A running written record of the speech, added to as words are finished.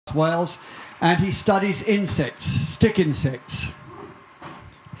Wales, and he studies insects, stick insects.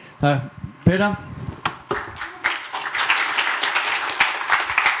 Peter?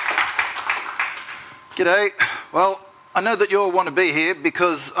 G'day. Well, I know that you all want to be here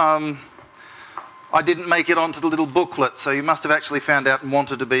because I didn't make it onto the little booklet, so you must have actually found out and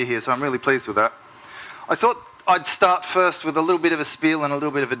wanted to be here, so I'm really pleased with that. I thought I'd start first with a little bit of a spiel and a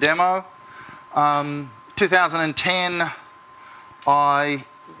little bit of a demo. 2010, I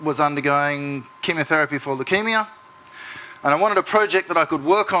was undergoing chemotherapy for leukemia, and I wanted a project that I could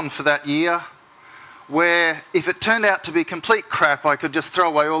work on for that year where, if it turned out to be complete crap, I could just throw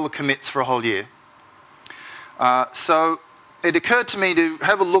away all the commits for a whole year. So it occurred to me to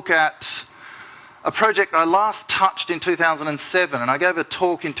have a look at a project I last touched in 2007, and I gave a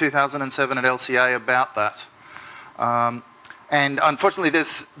talk in 2007 at LCA about that. And unfortunately,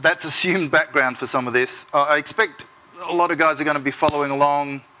 that's assumed background for some of this. I expect a lot of guys are going to be following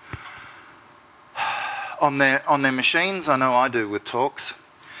along on their machines. I know I do with talks.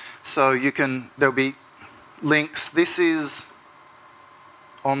 So there'll be links. This is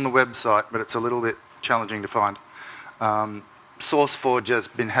on the website, but it's a little bit challenging to find. SourceForge has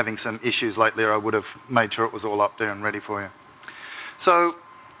been having some issues lately, or I would have made sure it was all up there and ready for you. So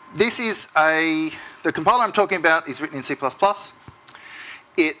this is the compiler I'm talking about is written in C++.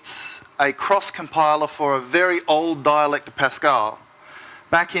 It's a cross-compiler for a very old dialect of Pascal.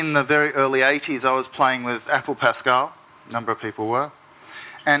 Back in the very early 80s, I was playing with Apple Pascal. A number of people were.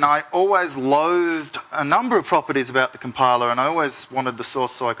 And I always loathed a number of properties about the compiler, and I always wanted the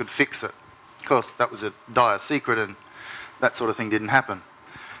source so I could fix it. Of course, that was a dire secret, and that sort of thing didn't happen.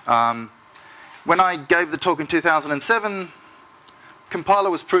 When I gave the talk in 2007, compiler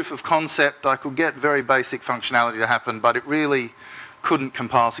was proof of concept. I could get very basic functionality to happen, but it really couldn't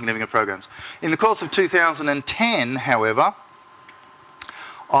compile significant programs. In the course of 2010, however,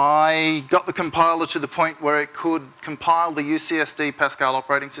 I got the compiler to the point where it could compile the UCSD Pascal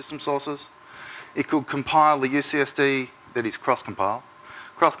operating system sources. It could compile the UCSD, that is cross-compile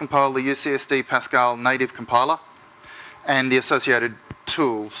the UCSD Pascal native compiler and the associated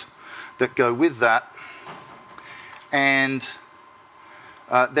tools that go with that. And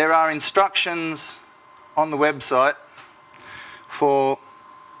there are instructions on the website for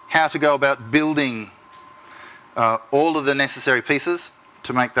how to go about building all of the necessary pieces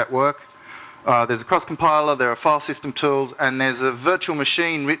to make that work. There's a cross-compiler, there are file system tools, and there's a virtual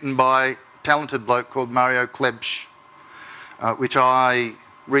machine written by a talented bloke called Mario Klebsch, which I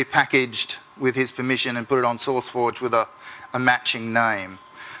repackaged with his permission and put it on SourceForge with a matching name.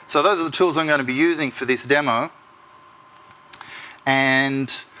 So those are the tools I'm going to be using for this demo. And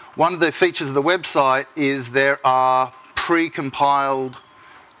one of the features of the website is there are pre-compiled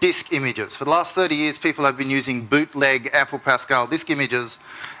disk images. For the last 30 years, people have been using bootleg Apple Pascal disk images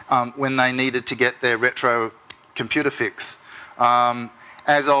when they needed to get their retro computer fix.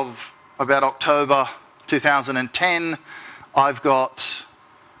 As of about October 2010, I've got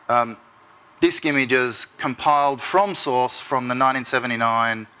disk images compiled from source from the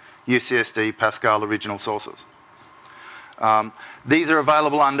 1979 UCSD Pascal original sources. These are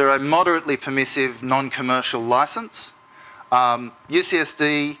available under a moderately permissive non-commercial license.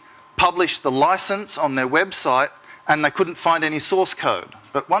 UCSD published the license on their website and they couldn't find any source code.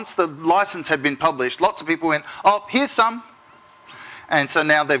 But once the license had been published, lots of people went, oh, here's some. And so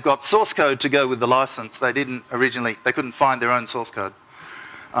now they've got source code to go with the license. They couldn't find their own source code.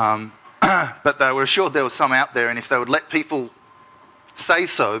 But they were assured there was some out there, and if they would let people say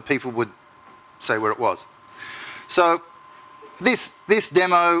so, people would say where it was. So this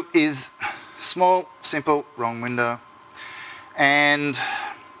demo is small, simple, wrong window. And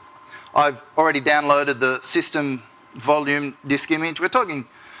I've already downloaded the system volume disk image. We're talking,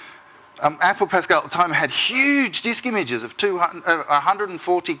 Apple Pascal at the time had huge disk images of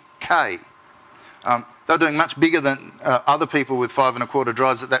 140K. They were doing much bigger than other people with 5 1/4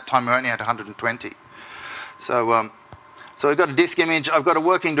 drives at that time who only had 120. So we've got a disk image, I've got a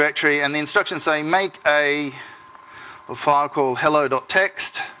working directory, and the instructions say make a file called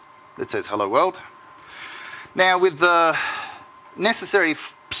hello.txt that says hello world. Now with the necessary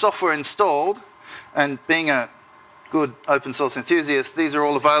software installed, and being a good open source enthusiast, these are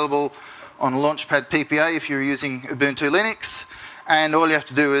all available on Launchpad PPA if you're using Ubuntu Linux, and all you have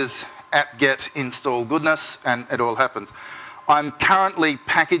to do is apt-get install goodness, and it all happens. I'm currently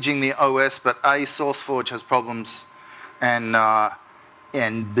packaging the OS, but A, SourceForge has problems, and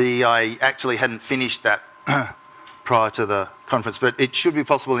B, I actually hadn't finished that prior to the conference, but it should be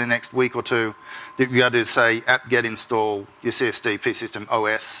possible in the next week or two that we able to say apt-get install UCSD P-System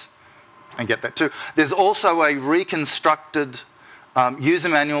OS and get that too. There's also a reconstructed user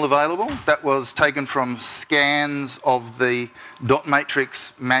manual available. That was taken from scans of the dot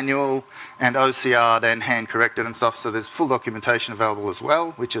matrix manual and OCR'd and hand corrected and stuff. So there's full documentation available as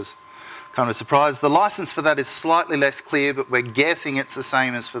well, which is kind of a surprise. The license for that is slightly less clear, but we're guessing it's the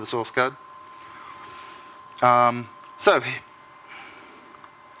same as for the source code. Wrong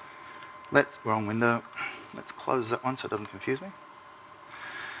window. Let's close that one so it doesn't confuse me.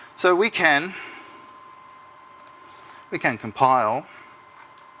 So we can compile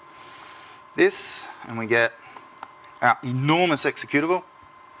this, and we get our enormous executable.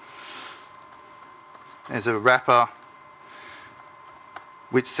 There's a wrapper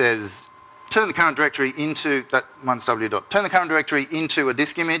which says turn the current directory into that -w dot. Turn the current directory into a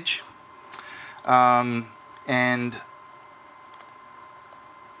disk image, and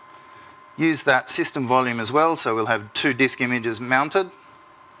use that system volume as well. So we'll have 2 disk images mounted.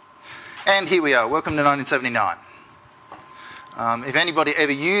 And here we are. Welcome to 1979. If anybody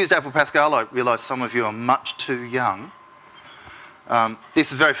ever used Apple Pascal, I realise some of you are much too young.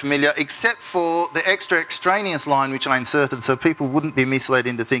 This is very familiar, except for the extra extraneous line which I inserted, so people wouldn't be misled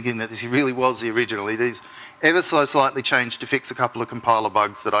into thinking that this really was the original. It is ever so slightly changed to fix a couple of compiler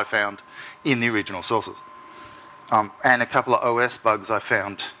bugs that I found in the original sources. And a couple of OS bugs I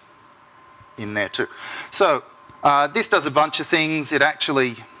found in there too. So this does a bunch of things. It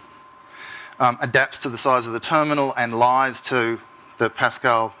actually adapts to the size of the terminal and lies to the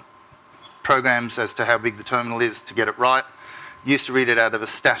Pascal programs as to how big the terminal is to get it right. Used to read it out of a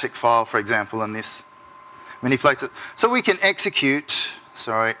static file, for example, and this manipulates it. So we can execute,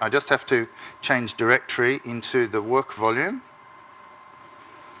 sorry, I just have to change directory into the work volume.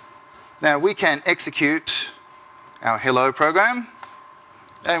 Now we can execute our hello program,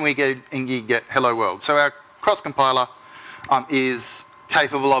 and we get hello world. So our cross-compiler is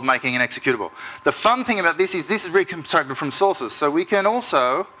capable of making an executable. The fun thing about this is reconstructed from sources, so we can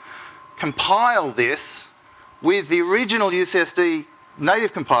also compile this with the original UCSD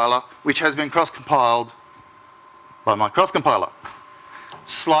native compiler, which has been cross-compiled by my cross-compiler.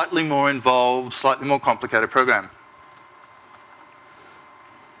 Slightly more involved, slightly more complicated program.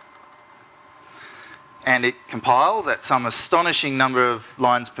 And it compiles at some astonishing number of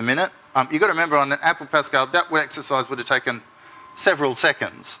lines per minute. You've got to remember, on an Apple Pascal, that exercise would have taken several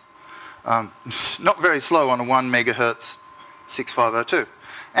seconds. Not very slow on a 1 megahertz 6502.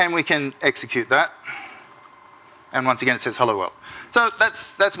 And we can execute that. And once again, it says hello world. So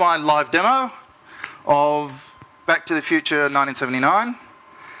that's my live demo of Back to the Future 1979.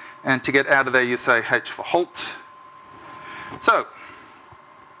 And to get out of there, you say H for halt. So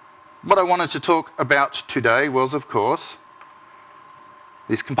what I wanted to talk about today was, of course,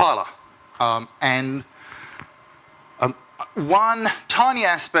 this compiler. One tiny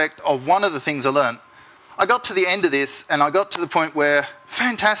aspect of one of the things I learned, I got to the end of this and I got to the point where,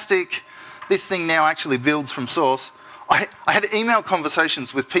 fantastic, this thing now actually builds from source. I had email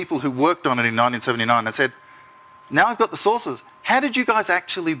conversations with people who worked on it in 1979. I said, now I've got the sources. How did you guys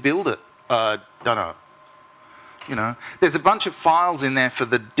actually build it? Don't know. You know, there's a bunch of files in there for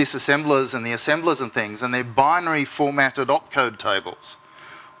the disassemblers and the assemblers and things, and they're binary formatted opcode tables.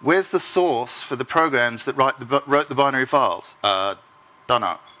 Where's the source for the programs that wrote the binary files? Don't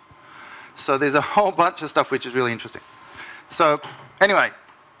know. So there's a whole bunch of stuff which is really interesting. So anyway,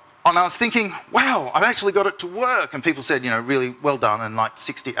 and I was thinking, wow, I've actually got it to work. And people said, you know, really well done. And like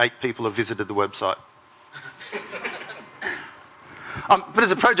 68 people have visited the website. But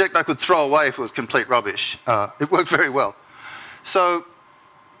as a project I could throw away if it was complete rubbish. It worked very well. So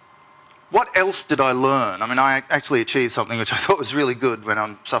what else did I learn? I mean, I actually achieved something which I thought was really good when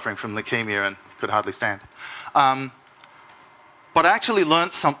I'm suffering from leukemia and could hardly stand. But I actually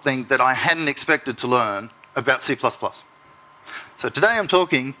learned something that I hadn't expected to learn about C++. So today I'm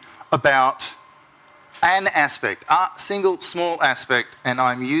talking about an aspect, a single small aspect, and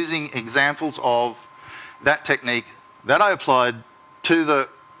I'm using examples of that technique that I applied to the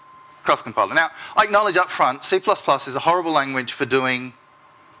cross-compiler. Now, I acknowledge up front, C++ is a horrible language for doing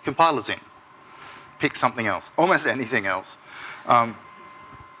compilers in. Pick something else, almost anything else.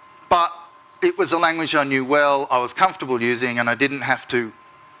 But it was a language I knew well, I was comfortable using, and I didn't have to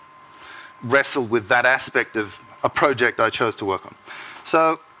wrestle with that aspect of a project I chose to work on.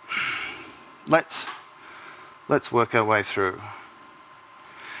 So let's work our way through.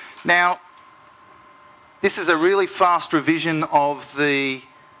 Now, this is a really fast revision of the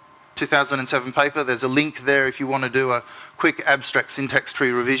 2007 paper. There's a link there if you want to do a quick abstract syntax tree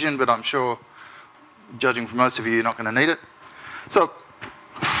revision, but I'm sure, judging from most of you, you're not going to need it. So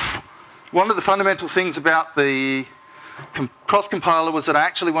one of the fundamental things about the cross-compiler was that I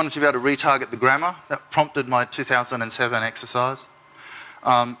actually wanted to be able to retarget the grammar. That prompted my 2007 exercise.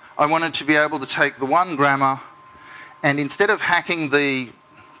 I wanted to be able to take the one grammar and instead of hacking the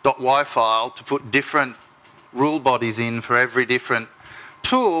 .y file to put different rule bodies in for every different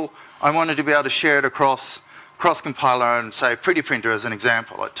tool, I wanted to be able to share it across cross-compiler and say Pretty Printer as an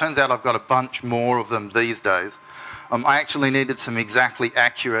example. It turns out I've got a bunch more of them these days. I actually needed some exactly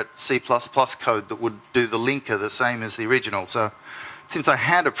accurate C++ code that would do the linker the same as the original. So since I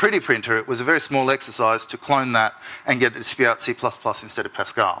had a Pretty Printer, it was a very small exercise to clone that and get it to spew out C++ instead of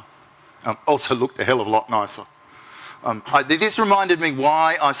Pascal. Also looked a hell of a lot nicer. This reminded me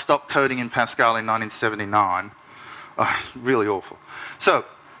why I stopped coding in Pascal in 1979. Really awful. So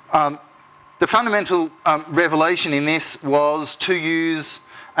the fundamental revelation in this was to use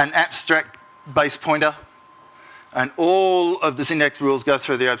an abstract base pointer, and all of the syntax rules go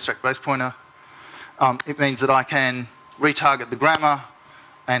through the abstract base pointer. It means that I can retarget the grammar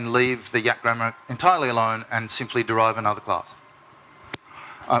and leave the Yak grammar entirely alone and simply derive another class.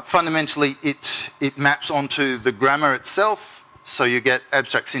 Fundamentally, it maps onto the grammar itself, so you get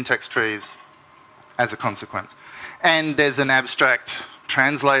abstract syntax trees as a consequence. And there's an abstract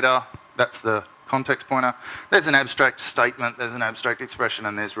translator, that's the context pointer. There's an abstract statement, there's an abstract expression,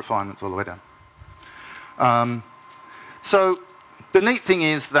 and there's refinements all the way down. So the neat thing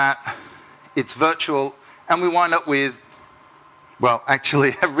is that it's virtual, and we wind up with, well,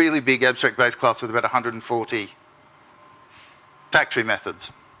 actually a really big abstract base class with about 140 factory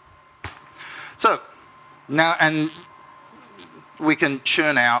methods. So now, and we can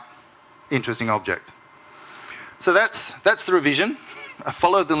churn out interesting objects. So that's the revision.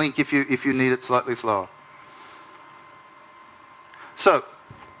 Follow the link if you need it slightly slower. So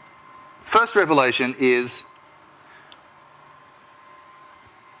first revelation is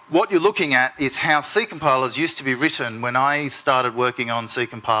what you're looking at is how C compilers used to be written when I started working on C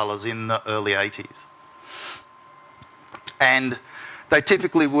compilers in the early 80s. And they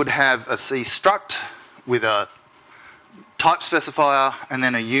typically would have a C struct with a type specifier and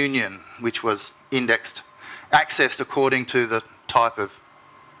then a union, which was indexed, accessed according to the type of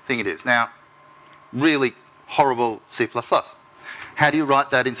thing it is. Now, really horrible C++. How do you write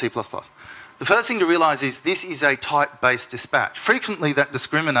that in C++? The first thing to realize is this is a type-based dispatch. Frequently, that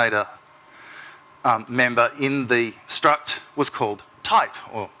discriminator member in the struct was called type,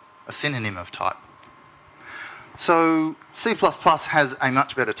 or a synonym of type. So C++ has a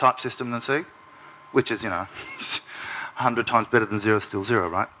much better type system than C, which is, 100 times better than 0 is still 0,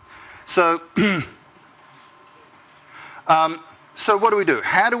 right? So, so what do?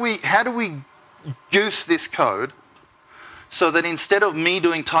 How do we goose this code so that instead of me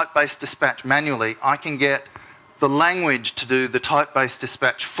doing type-based dispatch manually, I can get the language to do the type-based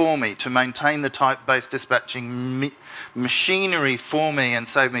dispatch for me, to maintain the type-based dispatching machinery for me and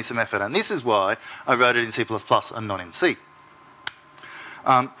save me some effort. And this is why I wrote it in C++ and not in C.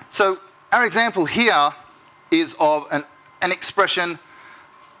 So our example here is of an expression,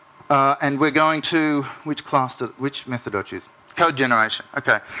 and we're going to, which method do I choose? Code generation,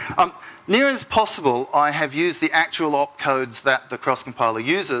 okay. Near as possible, I have used the actual opcodes that the cross-compiler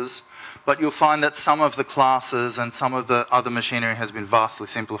uses, but you'll find that some of the classes and some of the other machinery has been vastly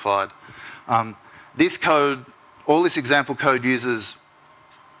simplified. This code, all this example code uses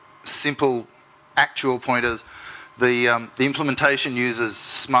simple actual pointers. The implementation uses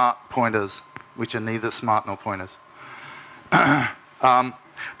smart pointers, which are neither smart nor pointers.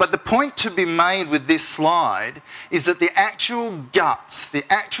 But the point to be made with this slide is that the actual guts, the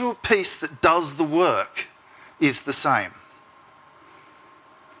actual piece that does the work, is the same.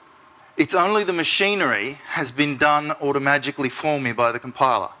 It's only the machinery has been done automatically for me by the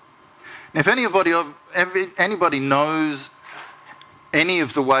compiler. Now, if anybody knows any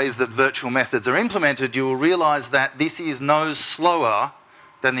of the ways that virtual methods are implemented, you will realize that this is no slower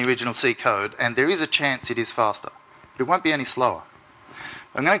than the original C code, and there is a chance it is faster, but it won't be any slower.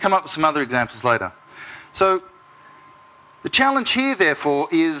 I'm going to come up with some other examples later. So the challenge here, therefore,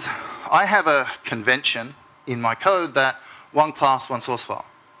 is I have a convention in my code that one class, one source file.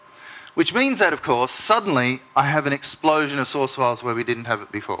 Which means that, of course, suddenly I have an explosion of source files where we didn't have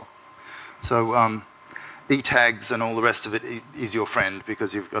it before. So e-tags and all the rest of it is your friend,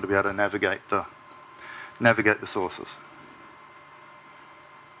 because you've got to be able to navigate the sources.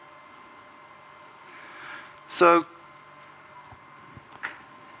 So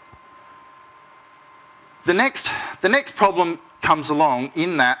the next problem comes along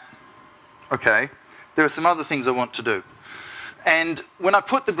in that, okay, there are some other things I want to do. And when I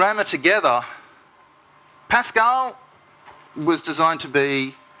put the grammar together, Pascal was designed to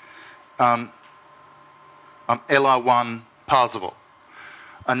be LR1 parsable.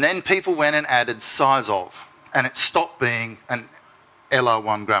 And then people went and added size of, and it stopped being an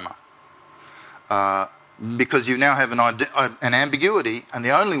LR1 grammar. Because you now have an ambiguity, and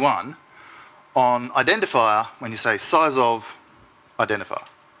the only one, on identifier when you say size of identifier.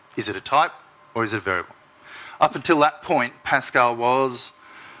 Is it a type or is it a variable? Up until that point, Pascal was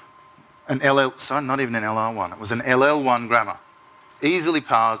an not even an LR1, it was an LL1 grammar. Easily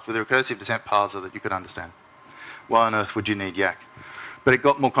parsed with a recursive descent parser that you could understand. Why on earth would you need YAC? But it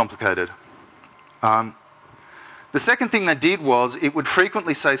got more complicated. The second thing they did was it would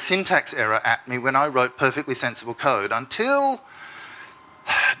frequently say syntax error at me when I wrote perfectly sensible code, until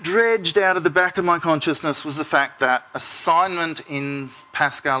dredged out of the back of my consciousness was the fact that assignment in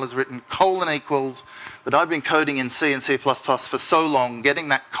Pascal is written : equals, but I've been coding in C and C++ for so long, getting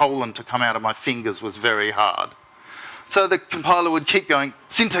that colon to come out of my fingers was very hard. So the compiler would keep going,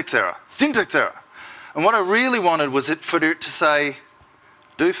 syntax error, syntax error. And what I really wanted was for it to say,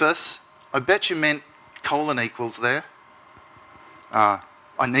 doofus, I bet you meant : equals there. I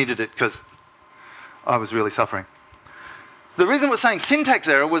needed it because I was really suffering. The reason it was saying syntax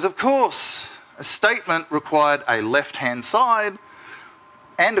error was, of course, a statement required a left-hand side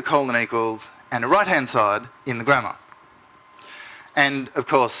and a : equals and a right-hand side in the grammar. And, of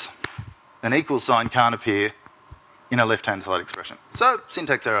course, an equal sign can't appear in a left-hand side expression. So,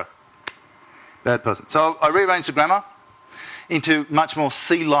 syntax error. Bad person. So I rearranged the grammar into much more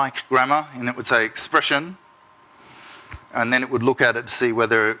C-like grammar, and it would say expression, and then it would look at it to see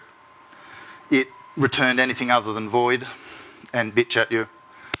whether it returned anything other than void and bitch at you.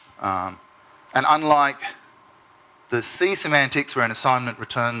 And unlike the C semantics where an assignment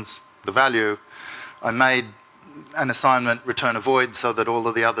returns the value, I made an assignment return a void so that all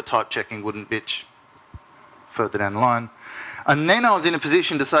of the other type checking wouldn't bitch further down the line. And then I was in a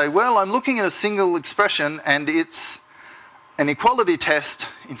position to say, well, I'm looking at a single expression and it's an equality test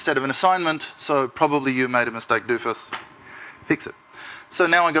instead of an assignment, so probably you made a mistake, doofus. Fix it. So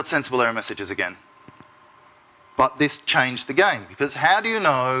now I got sensible error messages again. But this changed the game, because how do you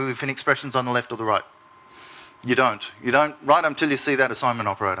know if an expression's on the left or the right? You don't. You don't write until you see that assignment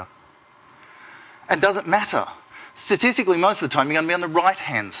operator. And does it matter? Statistically, most of the time, you're going to be on the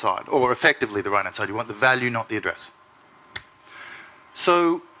right-hand side, or effectively the right-hand side. You want the value, not the address.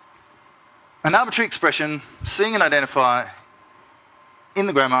 So an arbitrary expression, seeing an identifier in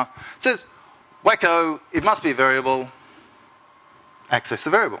the grammar, says, wacko, it must be a variable, access the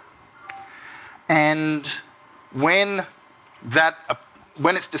variable. And when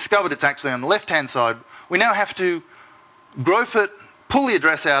it's discovered it's actually on the left-hand side, we now have to grope it, pull the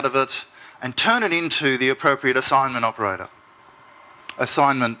address out of it, and turn it into the appropriate assignment operator.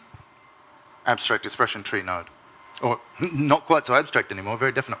 Assignment abstract expression tree node. Or not quite so abstract anymore,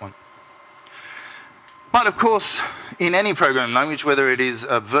 very definite one. But of course, in any programming language, whether it is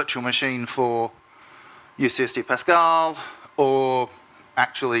a virtual machine for UCSD Pascal or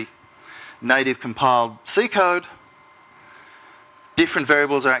actually native compiled C code, different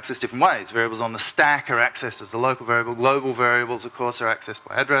variables are accessed different ways. Variables on the stack are accessed as a local variable. Global variables, of course, are accessed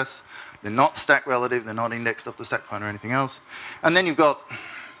by address. They're not stack relative. They're not indexed off the stack pointer or anything else. And then you've got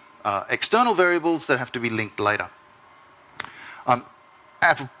external variables that have to be linked later.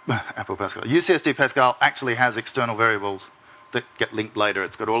 Apple Pascal. UCSD Pascal actually has external variables that get linked later.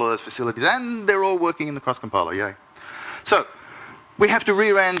 It's got all of those facilities, and they're all working in the cross-compiler, yay. So we have to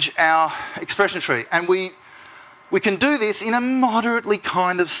rearrange our expression tree, and we can do this in a moderately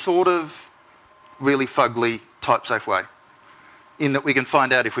kind of, sort of, really fugly, type-safe way, in that we can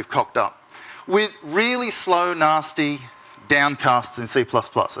find out if we've cocked up. With really slow, nasty downcasts in C++,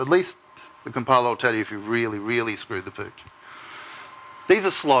 at least the compiler will tell you if you really, really screwed the pooch. These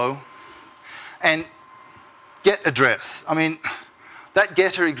are slow, and get address. I mean, that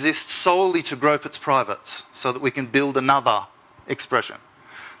getter exists solely to grope its privates so that we can build another expression.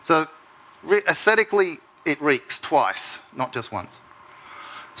 So aesthetically, it reeks twice, not just once.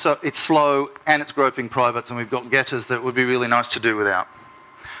 So it's slow and it's groping privates, and we've got getters that would be really nice to do without.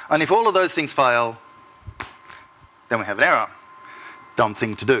 And if all of those things fail, then we have an error. Dumb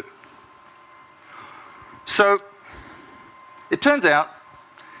thing to do. So it turns out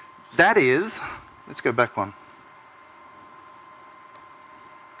that is, let's go back one.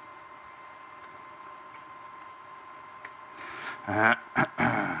 Thank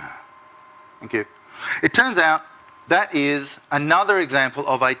you. It turns out that is another example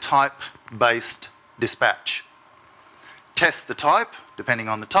of a type-based dispatch. Test the type, depending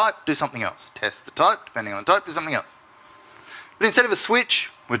on the type, do something else. Test the type, depending on the type, do something else. But instead of a switch,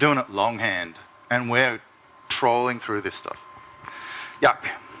 we're doing it longhand, and we're trolling through this stuff. Yuck.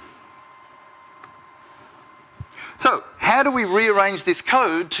 So how do we rearrange this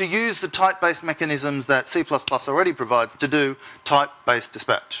code to use the type-based mechanisms that C++ already provides to do type-based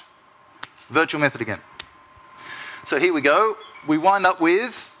dispatch? Virtual method again. So here we go. We wind up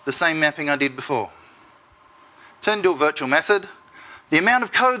with the same mapping I did before. Turn into a virtual method. The amount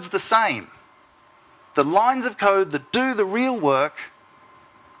of code's the same. The lines of code that do the real work,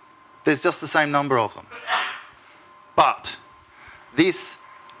 there's just the same number of them. But this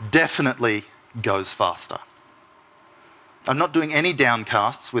definitely goes faster. I'm not doing any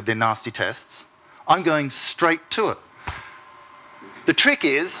downcasts with their nasty tests. I'm going straight to it. The trick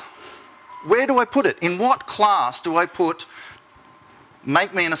is, where do I put it? In what class do I put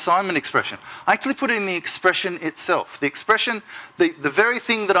make me an assignment expression? I actually put it in the expression itself. The expression, the very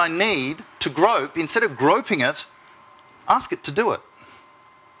thing that I need to grope, instead of groping it, ask it to do it.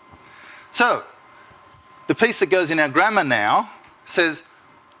 So, the piece that goes in our grammar now says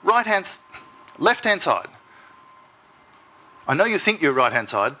left-hand side. I know you think you're right-hand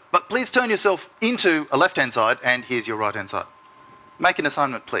side, but please turn yourself into a left-hand side and here's your right-hand side. Make an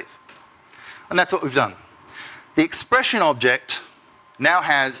assignment, please. And that's what we've done. The expression object now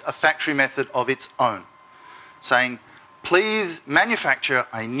has a factory method of its own, saying, please manufacture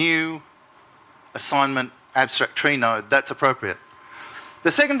a new assignment abstract tree node that's appropriate.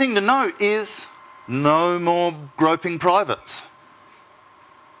 The second thing to note is no more groping privates.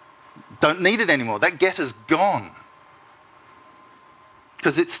 Don't need it anymore. That getter's gone.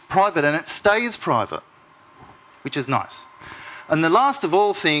 Because it's private and it stays private, which is nice. And the last of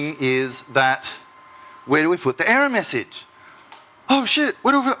all thing is that, where do we put the error message? Oh shit,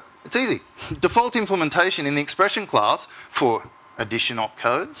 where do we put it? It's easy. Default implementation in the expression class for addition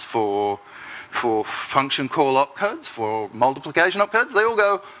opcodes, for function call opcodes, for multiplication opcodes, they all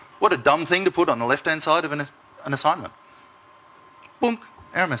go, what a dumb thing to put on the left-hand side of an assignment. Boom,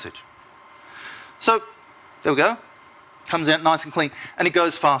 error message. So, there we go. Comes out nice and clean, and it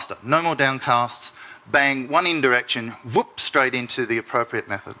goes faster. No more downcasts, bang, one in direction, whoop, straight into the appropriate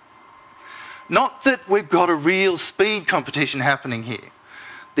method. Not that we've got a real speed competition happening here.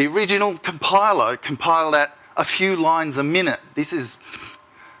 The original compiler compiled at a few lines a minute. This is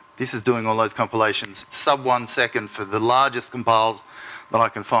doing all those compilations. It's sub 1 second for the largest compiles that I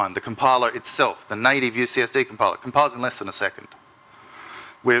can find. The compiler itself, the native UCSD compiler, compiles in less than a second.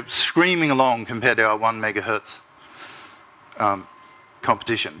 We're screaming along compared to our 1 megahertz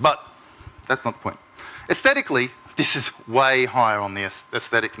competition, but that's not the point. Aesthetically, this is way higher on the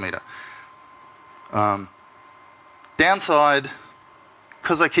aesthetics meter. Downside,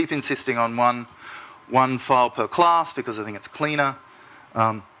 because I keep insisting on one file per class because I think it's cleaner,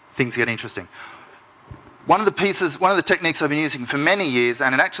 things get interesting. One of the techniques I've been using for many years,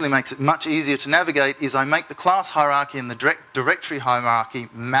 and it actually makes it much easier to navigate, is I make the class hierarchy and the directory hierarchy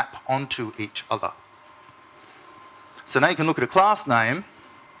map onto each other. So now you can look at a class name,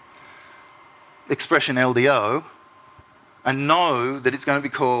 expression LDO, and know that it's going to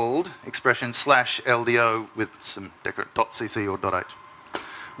be called expression /LDO with some .cc or .h,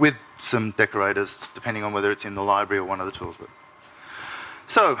 with some decorators, depending on whether it's in the library or one of the tools.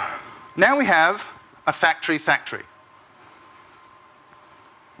 So now we have a factory.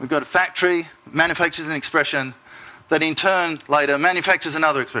 We've got a factory, manufactures an expression, that in turn later manufactures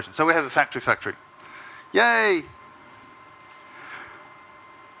another expression. So we have a factory. Yay!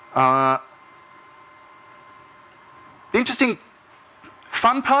 The interesting,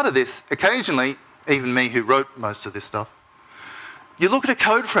 fun part of this, occasionally, even me who wrote most of this stuff, you look at a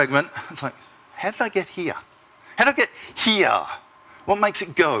code fragment, it's like, how did I get here? How did I get here? What makes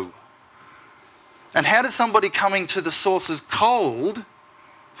it go? And how does somebody coming to the sources cold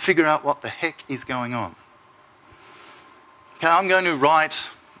figure out what the heck is going on? Okay, I'm going to write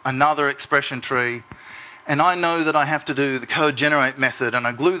another expression tree, and I know that I have to do the code generate method, and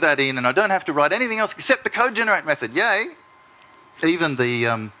I glue that in, and I don't have to write anything else except the code generate method. Yay! Even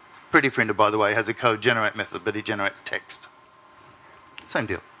the Pretty Printer, by the way, has a code generate method, but it generates text. Same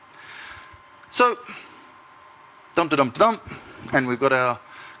deal. So, dump, and we've got our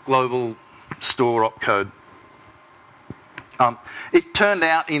global store opcode. It turned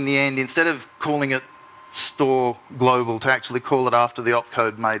out in the end, instead of calling it store global, to actually call it after the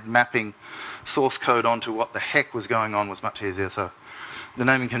opcode made mapping source code onto what the heck was going on was much easier. So the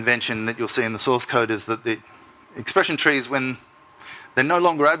naming convention that you'll see in the source code is that the expression trees, when they're no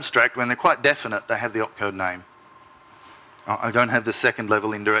longer abstract, when they're quite definite, they have the opcode name. I don't have the second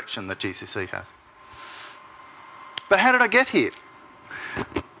level indirection that GCC has. But how did I get here?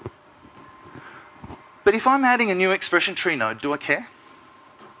 But if I'm adding a new expression tree node, do I care?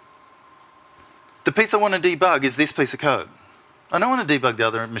 The piece I want to debug is this piece of code. I don't want to debug the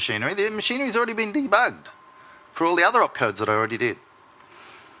other machinery. The machinery's already been debugged. for all the other opcodes that I already did.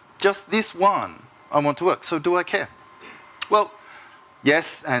 Just this one I want to work. So do I care? Well,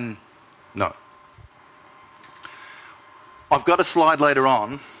 yes and no. I've got a slide later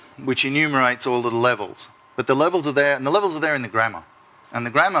on which enumerates all of the levels. But the levels are there, and the levels are there in the grammar. And the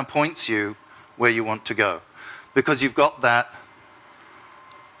grammar points you where you want to go. Because you've got that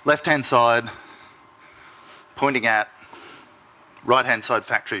left-hand side pointing at right-hand side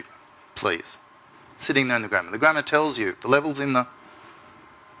factory, please. Sitting there in the grammar. The grammar tells you, the levels in the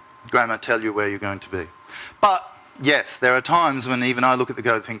grammar tell you where you're going to be. But, yes, there are times when even I look at the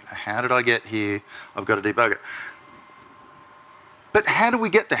code and think, how did I get here? I've got to debug it. But how do we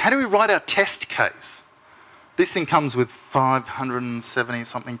get there? How do we write our test case? This thing comes with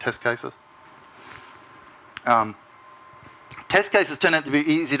 570-something test cases. Test cases turn out to be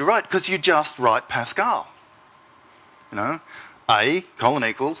easy to write because you just write Pascal. You know, A :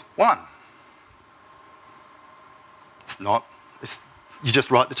 equals 1. It's not, you just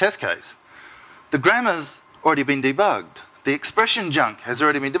write the test case. The grammar's already been debugged. The expression junk has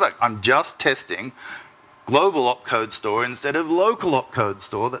already been debugged. I'm just testing global opcode store instead of local opcode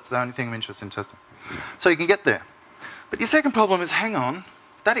store. That's the only thing I'm interested in testing. So you can get there. But your second problem is, hang on,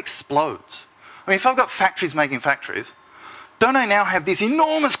 that explodes. I mean, if I've got factories making factories, don't I now have this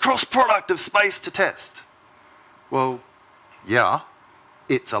enormous cross-product of space to test? Well, yeah,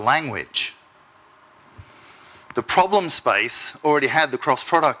 it's a language. The problem space already had the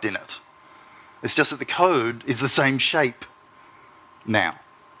cross-product in it. It's just that the code is the same shape now.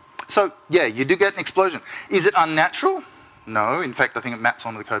 So, yeah, you do get an explosion. Is it unnatural? No. In fact, I think it maps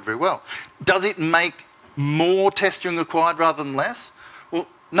onto the code very well. Does it make more testing required rather than less? Well,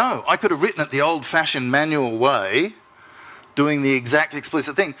 no. I could have written it the old-fashioned manual way, doing the exact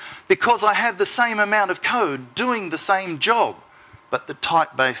explicit thing, because I had the same amount of code doing the same job. But the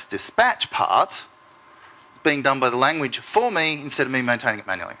type-based dispatch part being done by the language for me instead of me maintaining it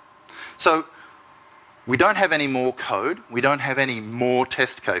manually. So we don't have any more code. We don't have any more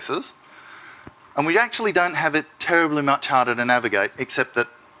test cases. And we actually don't have it terribly much harder to navigate, except that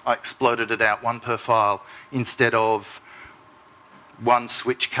I exploded it out, one per file, instead of one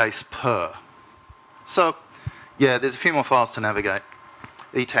switch case per. So, yeah, there's a few more files to navigate.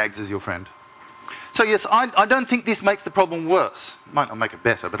 E-tags is your friend. So yes, I don't think this makes the problem worse. It might not make it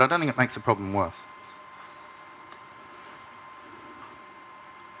better, but I don't think it makes the problem worse.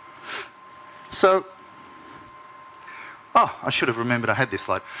 So, oh, I should have remembered I had this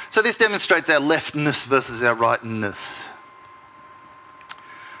slide. So this demonstrates our leftness versus our rightness.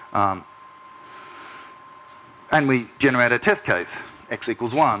 And we generate a test case, x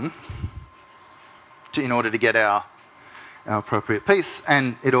equals 1, in order to get our appropriate piece,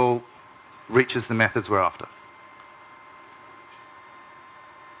 and it all reaches the methods we're after.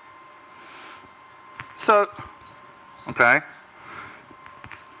 So, okay.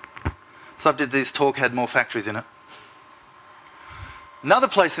 Subject of this talk had more factories in it. Another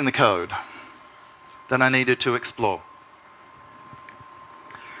place in the code that I needed to explore.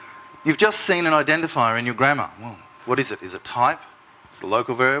 You've just seen an identifier in your grammar. Well, what is it? Is it type? Is it a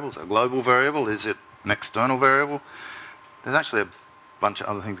local variable? Is it a global variable? Is it an external variable? There's actually a bunch of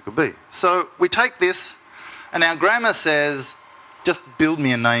other things it could be. So we take this, and our grammar says, just build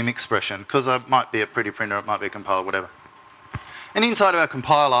me a name expression, because it might be a pretty printer, it might be a compiler, whatever. And inside of our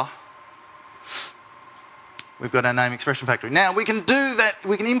compiler, we've got our name expression factory. Now, we can do that,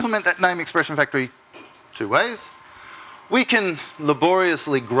 we can implement that name expression factory two ways. We can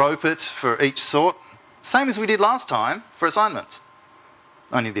laboriously grope it for each sort, same as we did last time for assignments.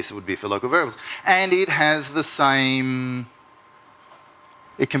 Only this would be for local variables. And it has the same,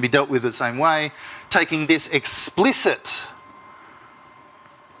 it can be dealt with the same way, taking this explicit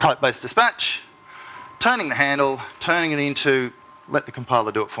type-based dispatch, turning the handle, turning it into, let the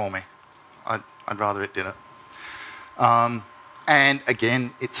compiler do it for me. I'd rather it did it. And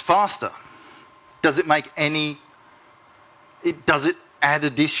again, it's faster. Does it make any, does it add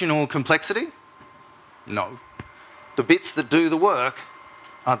additional complexity? No. The bits that do the work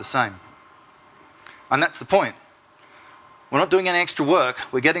are the same. And that's the point. We're not doing any extra work,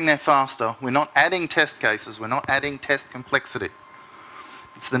 we're getting there faster, we're not adding test cases, we're not adding test complexity.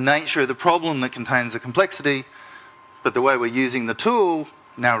 It's the nature of the problem that contains the complexity, but the way we're using the tool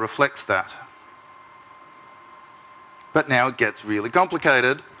now reflects that. But now it gets really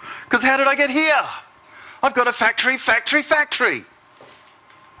complicated, because how did I get here? I've got a factory, factory, factory.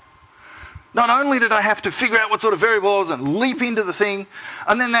 Not only did I have to figure out what sort of variable I was and leap into the thing,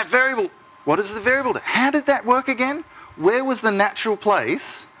 and then that variable, what is the variable? How did that work again? Where was the natural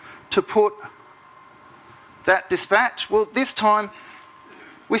place to put that dispatch? Well, this time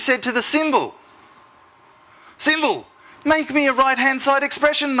we said to the symbol. symbol, make me a right-hand side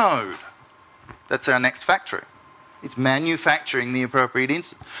expression node. That's our next factory. It's manufacturing the appropriate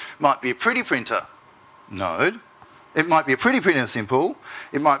instance. Might be a pretty printer node. It might be a pretty printer symbol.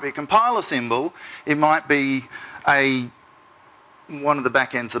 It might be a compiler symbol. It might be one of the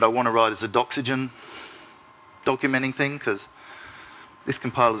backends that I want to write is a Doxygen documenting thing, because this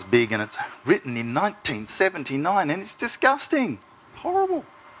compiler's big and it's written in 1979 and it's disgusting. Horrible.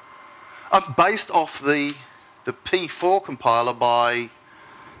 Based off the P4 compiler by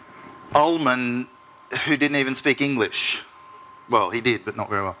Ullman, who didn't even speak English. Well, he did, but not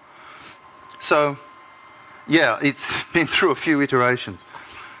very well. So, yeah, it's been through a few iterations.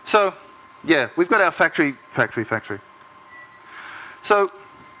 So, yeah, we've got our factory. So,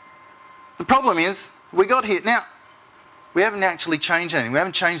 the problem is, we got here. Now, we haven't actually changed anything. We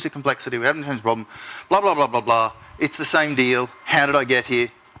haven't changed the complexity. We haven't changed the problem. Blah, blah, blah, blah, blah. It's the same deal. How did I get here?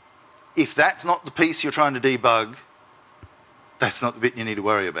 If that's not the piece you're trying to debug, that's not the bit you need to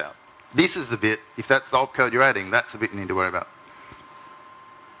worry about. This is the bit, if that's the opcode you're adding, that's the bit you need to worry about.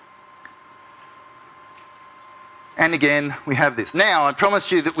 And again, we have this. Now, I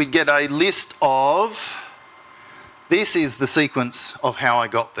promised you that we'd get a list of, this is the sequence of how I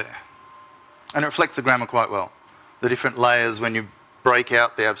got there. And it reflects the grammar quite well. The different layers when you break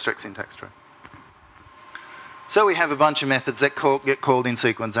out the abstract syntax tree. So we have a bunch of methods that get called in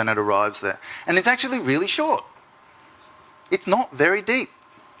sequence and it arrives there. And it's actually really short. It's not very deep,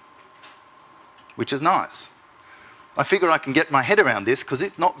 which is nice. I figure I can get my head around this because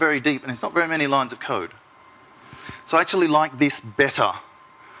it's not very deep and it's not very many lines of code. So I actually like this better.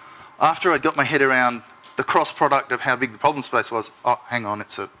 After I got my head around the cross product of how big the problem space was, oh, hang on,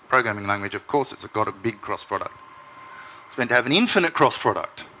 it's a programming language. Of course it's got a big cross product. It's meant to have an infinite cross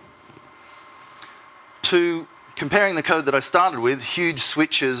product. To comparing the code that I started with, huge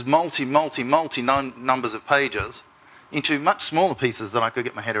switches, multi numbers of pages, into much smaller pieces that I could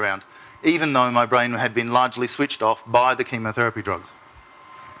get my head around, even though my brain had been largely switched off by the chemotherapy drugs.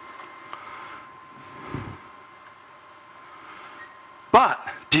 But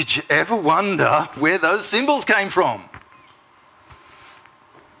did you ever wonder where those symbols came from?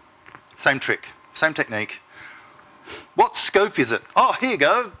 Same trick, same technique. What scope is it? Oh, here you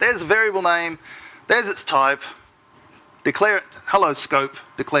go. There's a variable name. There's its type. Declare it. Hello, scope.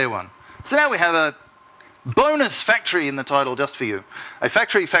 Declare one. So now we have a bonus factory in the title just for you. A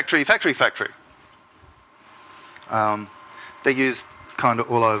factory. They're used kind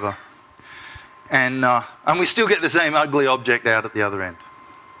of all over. And we still get the same ugly object out at the other end.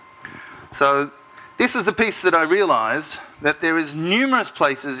 So this is the piece that I realized that there is numerous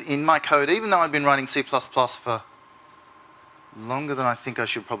places in my code, even though I've been writing C++ for longer than I think I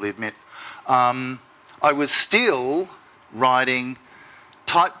should probably admit, I was still writing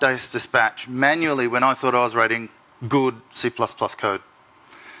type-based dispatch manually when I thought I was writing good C++ code.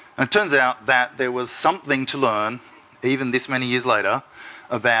 And it turns out that there was something to learn, even this many years later,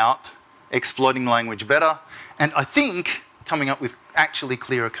 about exploiting the language better, and I think coming up with actually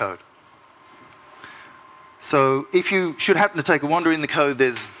clearer code. So if you should happen to take a wander in the code,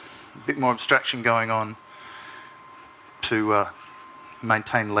 there's a bit more abstraction going on to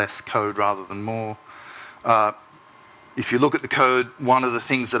maintain less code rather than more. If you look at the code, one of the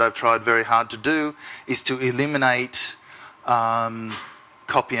things that I've tried very hard to do is to eliminate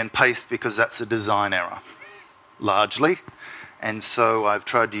copy and paste, because that's a design error, largely. And so I've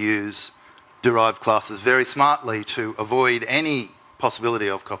tried to use derived classes very smartly to avoid any possibility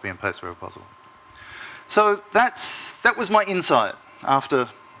of copy and paste wherever possible. So that was my insight after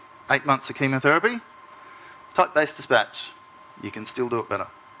 8 months of chemotherapy. Type-based dispatch. You can still do it better.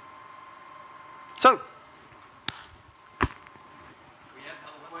 So.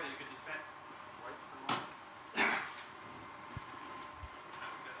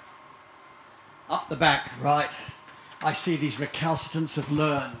 Up the back, right. I see these recalcitrants have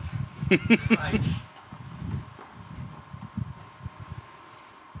learned. Right.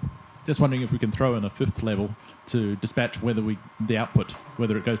 Just wondering if we can throw in a fifth level to dispatch whether the output,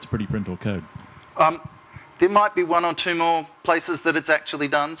 whether it goes to pretty print or code. There might be one or two more places that it's actually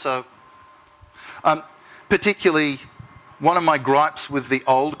done. So, particularly, one of my gripes with the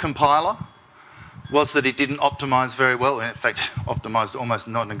old compiler was that it didn't optimize very well. In fact, optimized almost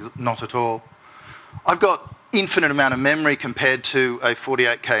not at all. I've got infinite amount of memory compared to a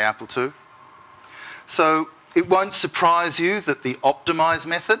 48K Apple II. So it won't surprise you that the optimize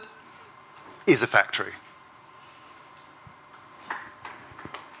method is a factory.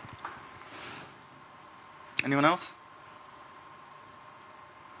 Anyone else?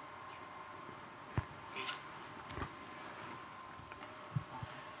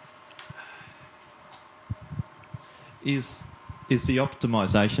 Is the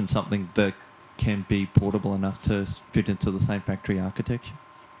optimization something that can be portable enough to fit into the same factory architecture?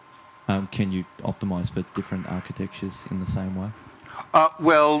 Can you optimize for different architectures in the same way?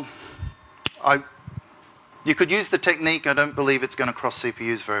 Well, you could use the technique. I don't believe it's going to cross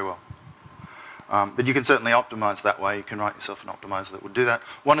CPUs very well. But you can certainly optimize that way. You can write yourself an optimizer that would do that.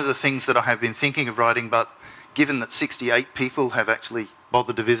 One of the things that I have been thinking of writing, but given that 68 people have actually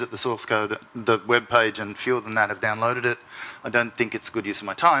bothered to visit the source code, the web page, and fewer than that have downloaded it, I don't think it's a good use of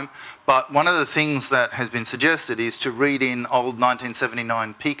my time. But one of the things that has been suggested is to read in old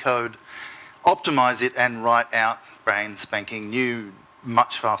 1979 P code, optimize it, and write out brand spanking new,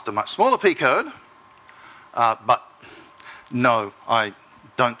 much faster, much smaller P code. But no, I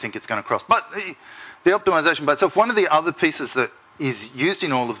don't think it's going to cross. But the optimization by itself, one of the other pieces that is used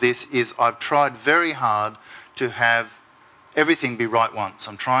in all of this is I've tried very hard to have everything be right once.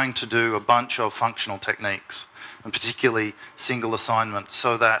 I'm trying to do a bunch of functional techniques, and particularly single assignment,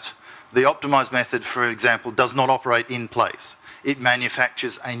 so that the optimized method, for example, does not operate in place. It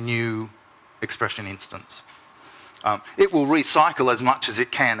manufactures a new expression instance. It will recycle as much as it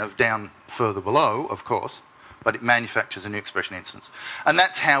can of down further below, of course, but it manufactures a new expression instance. And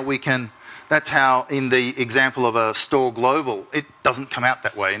that's how we can, that's how in the example of a store global, it doesn't come out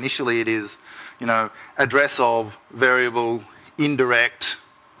that way. Initially it is, you know, address of, variable, indirect,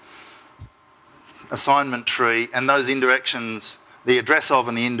 assignment tree, and those indirections, the address of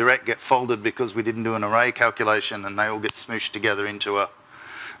and the indirect get folded because we didn't do an array calculation, and they all get smooshed together into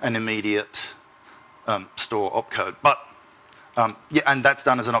an immediate store opcode. But yeah, and that's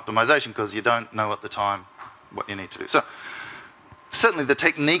done as an optimization because you don't know at the time what you need to do. So certainly the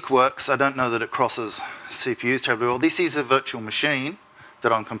technique works. I don't know that it crosses CPUs terribly well. This is a virtual machine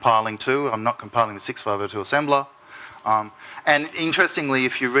that I'm compiling to. I'm not compiling the 6502 assembler. And interestingly,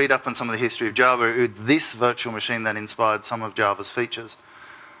 if you read up on some of the history of Java, it's this virtual machine that inspired some of Java's features,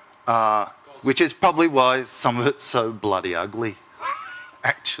 which is probably why some of it's so bloody ugly,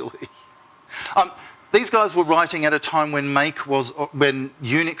 actually. These guys were writing at a time when when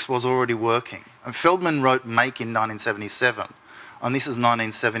Unix was already working. And Feldman wrote Make in 1977, and this is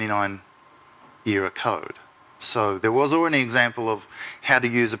 1979 era code. So there was already an example of how to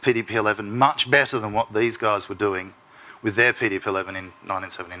use a PDP-11 much better than what these guys were doing with their PDP-11 in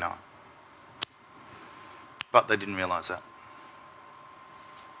 1979. But they didn't realise that.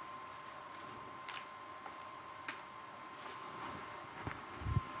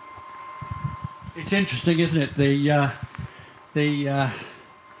 It's interesting, isn't it? The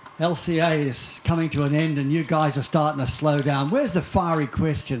LCA is coming to an end and you guys are starting to slow down. Where's the fiery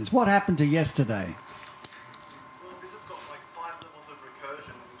questions? What happened to yesterday? Well, this has got like 5 levels of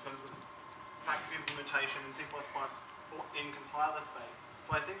recursion in terms of factory implementation in C++ in compiler space.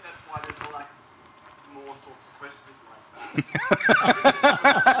 So I think that's why there's like more sorts of questions like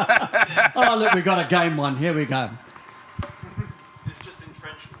that. Oh, look, we've got a game one. Here we go. It's just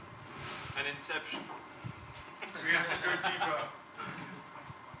entrenchment and inception. We have to go deeper.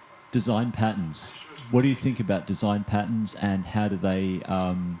 Design patterns. What do you think about design patterns, and how do they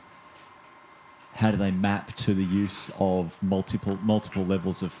map to the use of multiple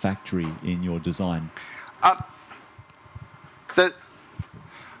levels of factory in your design? The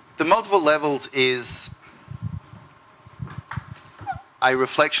multiple levels is a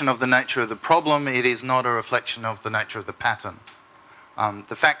reflection of the nature of the problem. It is not a reflection of the nature of the pattern.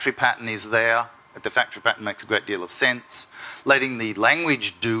 The factory pattern is there. The factory pattern makes a great deal of sense. Letting the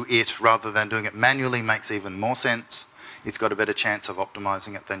language do it rather than doing it manually makes even more sense. It's got a better chance of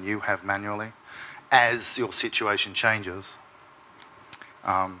optimizing it than you have manually as your situation changes.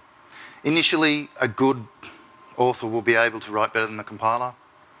 Initially, a good author will be able to write better than the compiler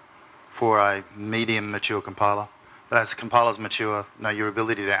for a medium mature compiler. But as the compilers mature, no, your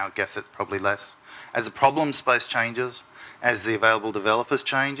ability to outguess it probably less. As the problem space changes, as the available developers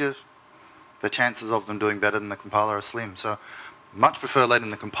changes, the chances of them doing better than the compiler are slim. So much prefer letting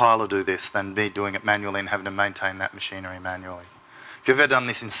the compiler do this than me doing it manually and having to maintain that machinery manually. If you've ever done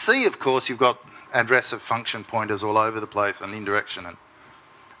this in C, of course, you've got address of function pointers all over the place and indirection, and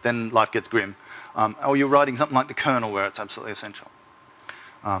then life gets grim. Or you're writing something like the kernel where it's absolutely essential.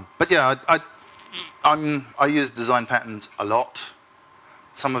 But yeah, I use design patterns a lot.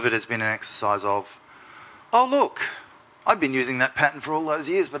 Some of it has been an exercise of, oh look, I've been using that pattern for all those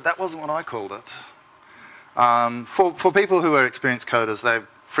years, but that wasn't what I called it. For people who are experienced coders, they're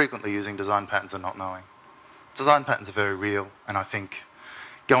frequently using design patterns and not knowing. Design patterns are very real, and I think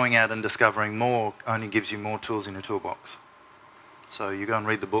going out and discovering more only gives you more tools in your toolbox. So you go and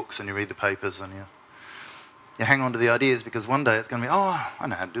read the books and you read the papers and you hang on to the ideas, because one day it's going to be, oh, I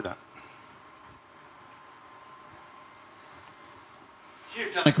know how to do that.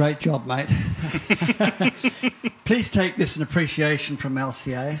 done a great job, mate. Please take this an appreciation from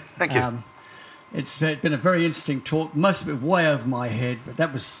LCA. Thank you. It's been a very interesting talk, most of it way over my head, but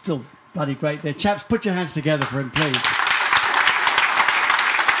that was still bloody great there. Chaps, put your hands together for him, please.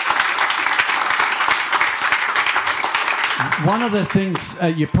 One of the things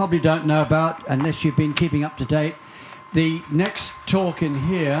you probably don't know about, unless you've been keeping up to date, the next talk in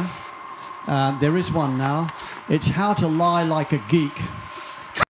here, there is one now, it's how to lie like a geek.